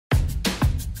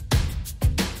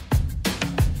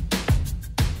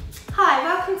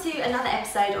to another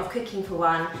episode of Cooking for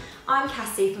One. I'm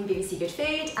Cassie from BBC Good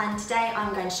Food, and today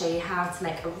I'm going to show you how to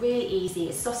make a really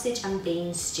easy sausage and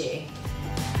bean stew.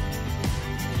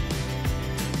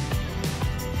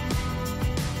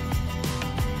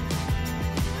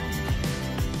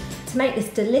 To make this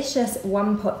delicious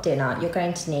one-pot dinner, you're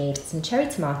going to need some cherry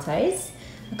tomatoes,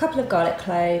 a couple of garlic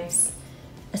cloves,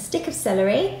 a stick of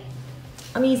celery.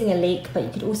 I'm using a leek, but you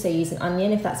could also use an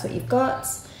onion if that's what you've got,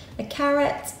 a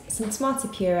carrot, some tomato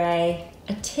puree,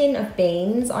 a tin of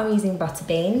beans. I'm using butter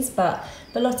beans, but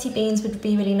ballotti beans would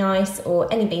be really nice,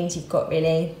 or any beans you've got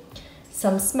really.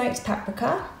 Some smoked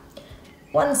paprika,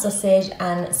 one sausage,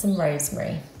 and some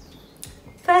rosemary.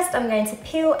 First, I'm going to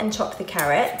peel and chop the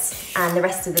carrots and the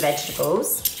rest of the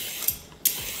vegetables.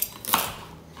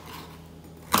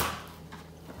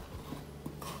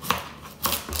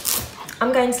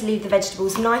 I'm going to leave the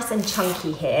vegetables nice and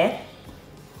chunky here.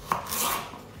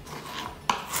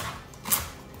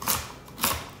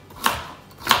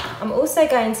 I'm also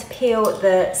going to peel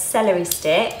the celery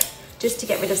stick just to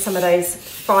get rid of some of those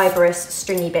fibrous,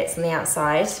 stringy bits on the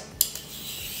outside.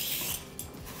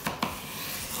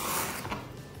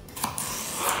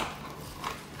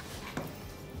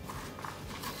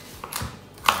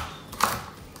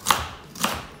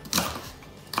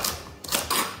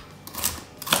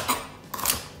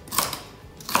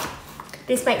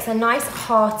 This makes a nice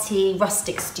hearty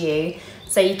rustic stew,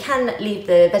 so you can leave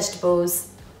the vegetables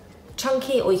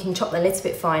chunky or you can chop them a little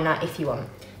bit finer if you want.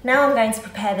 Now I'm going to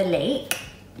prepare the leek.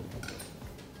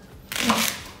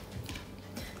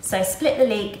 So split the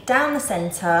leek down the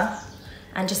centre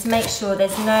and just make sure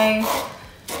there's no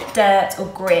dirt or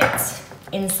grit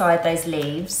inside those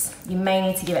leaves. You may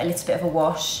need to give it a little bit of a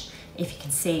wash if you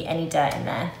can see any dirt in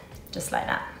there, just like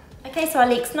that. Okay, so our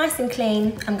leek's nice and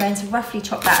clean. I'm going to roughly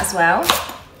chop that as well.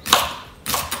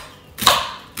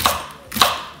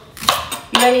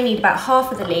 You only need about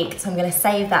half of the leek, so I'm going to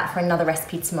save that for another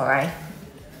recipe tomorrow.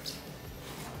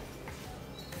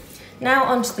 Now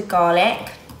onto the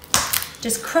garlic.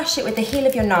 Just crush it with the heel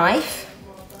of your knife.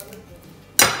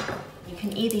 You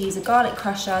can either use a garlic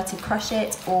crusher to crush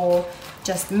it or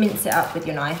just mince it up with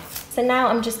your knife. So now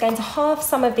I'm just going to halve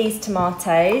some of these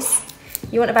tomatoes.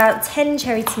 You want about 10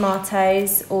 cherry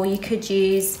tomatoes, or you could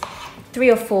use 3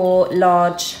 or 4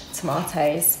 large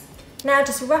tomatoes. Now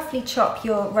just roughly chop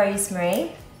your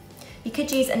rosemary. You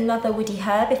could use another woody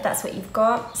herb if that's what you've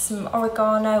got. Some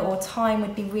oregano or thyme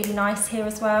would be really nice here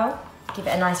as well. Give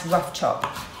it a nice rough chop.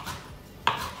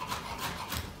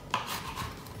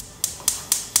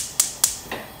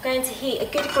 I'm going to heat a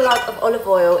good glug of olive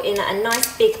oil in a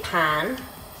nice big pan.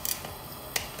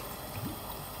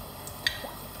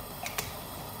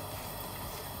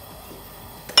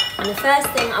 And the first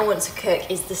thing I want to cook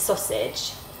is the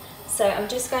sausage. So I'm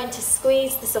just going to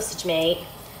squeeze the sausage meat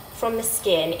from the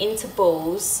skin into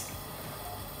balls,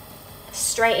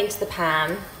 straight into the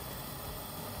pan.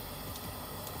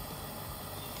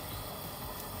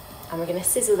 And we're going to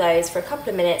sizzle those for a couple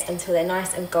of minutes until they're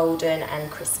nice and golden and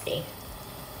crispy.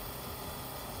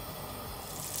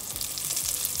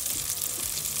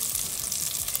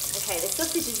 Okay, the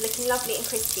sausage is looking lovely and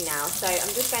crispy now, so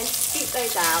I'm just going to scoop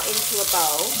those out into a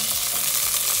bowl.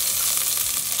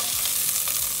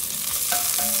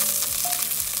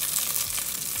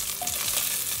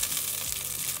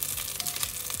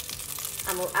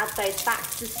 And we'll add those back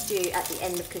to the stew at the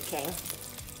end of cooking.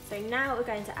 So now we're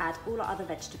going to add all our other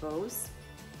vegetables.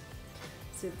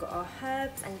 So we've got our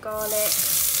herbs and garlic,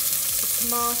 the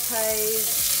tomatoes,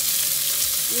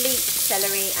 leek,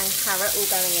 celery and carrot all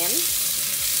going in.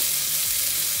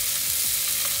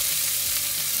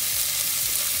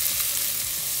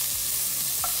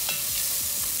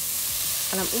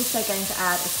 And I'm also going to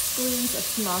add a squeeze of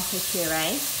tomato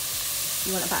puree.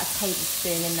 You want about a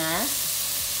tablespoon in there.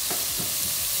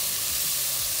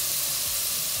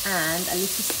 And a little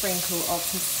sprinkle of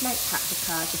some smoked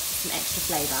paprika, just for some extra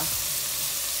flavour.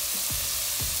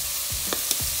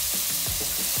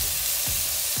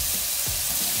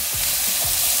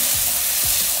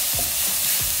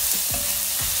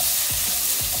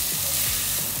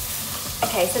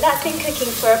 Okay, so that's been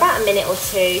cooking for about a minute or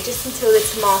two, just until the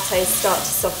tomatoes start to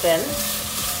soften.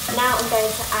 Now I'm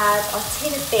going to add our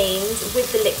tin of beans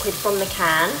with the liquid from the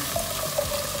can.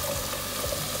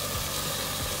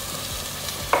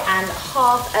 And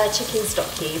half a chicken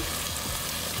stock cube.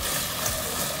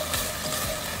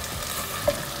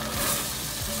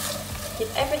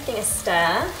 Give everything a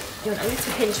stir. You want a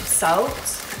little pinch of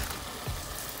salt.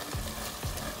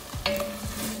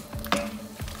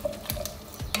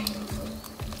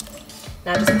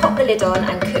 Now just pop the lid on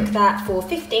and cook that for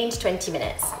 15 to 20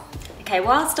 minutes. Okay,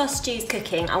 whilst our stew's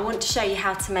cooking, I want to show you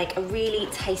how to make a really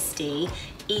tasty,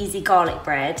 easy garlic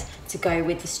bread to go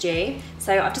with the stew.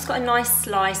 So I've just got a nice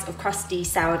slice of crusty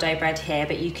sourdough bread here,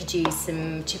 but you could use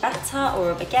some ciabatta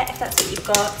or a baguette if that's what you've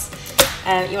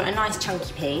got. You want a nice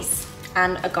chunky piece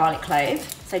and a garlic clove.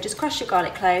 So just crush your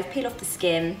garlic clove, peel off the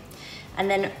skin, and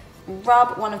then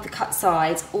rub one of the cut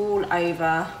sides all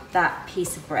over that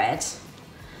piece of bread.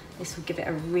 This will give it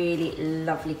a really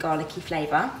lovely garlicky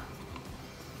flavour.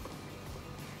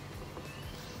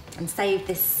 And save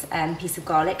this piece of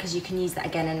garlic because you can use that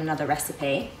again in another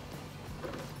recipe.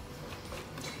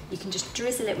 You can just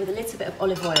drizzle it with a little bit of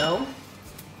olive oil.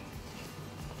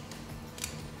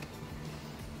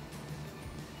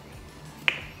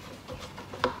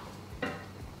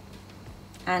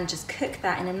 And just cook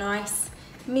that in a nice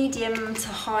medium to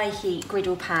high heat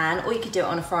griddle pan, or you could do it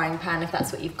on a frying pan if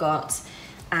that's what you've got,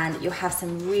 and you'll have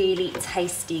some really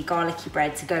tasty garlicky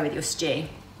bread to go with your stew.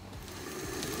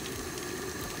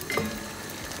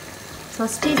 So our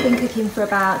stew's been cooking for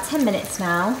about 10 minutes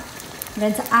now. I'm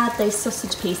going to add those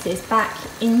sausage pieces back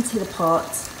into the pot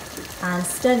and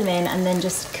stir them in, and then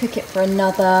just cook it for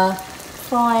another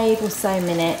 5 or so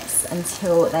minutes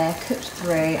until they're cooked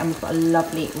through and we've got a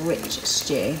lovely rich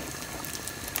stew.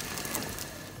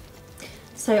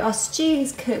 So our stew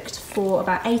is cooked for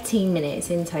about 18 minutes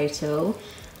in total,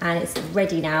 and it's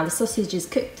ready now. The sausage is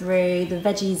cooked through, the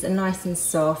veggies are nice and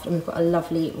soft, and we've got a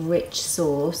lovely rich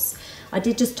sauce. I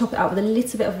did just top it up with a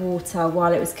little bit of water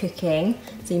while it was cooking,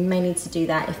 so you may need to do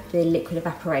that if the liquid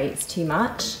evaporates too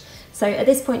much. So at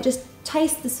this point, just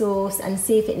taste the sauce and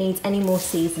see if it needs any more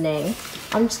seasoning.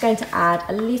 I'm just going to add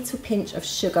a little pinch of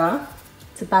sugar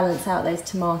to balance out those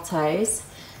tomatoes,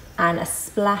 and a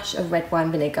splash of red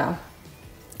wine vinegar,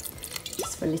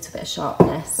 just for a little bit of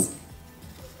sharpness.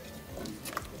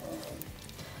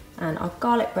 And our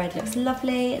garlic bread looks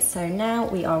lovely, so now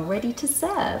we are ready to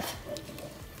serve.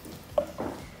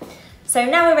 So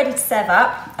now we're ready to serve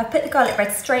up. I've put the garlic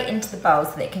bread straight into the bowl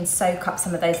so that it can soak up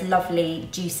some of those lovely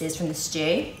juices from the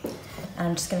stew. And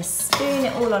I'm just going to spoon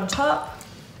it all on top.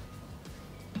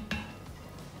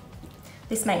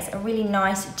 This makes a really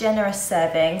nice, generous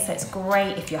serving, so it's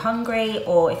great if you're hungry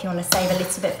or if you want to save a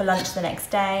little bit for lunch the next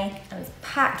day. And it's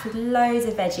packed with loads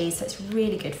of veggies, so it's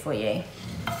really good for you.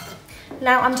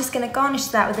 Now I'm just going to garnish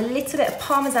that with a little bit of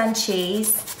Parmesan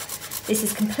cheese. This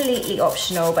is completely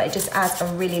optional, but it just adds a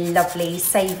really lovely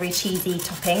savoury cheesy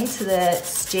topping to the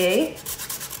stew.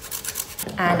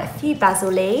 And a few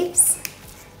basil leaves.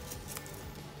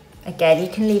 Again,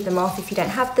 you can leave them off if you don't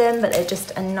have them, but they're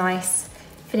just a nice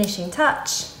finishing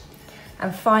touch.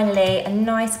 And finally, a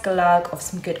nice glug of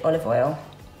some good olive oil.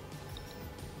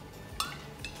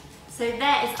 So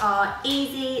there is our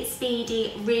easy,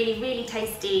 speedy, really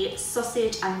tasty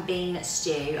sausage and bean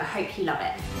stew. I hope you love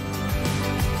it.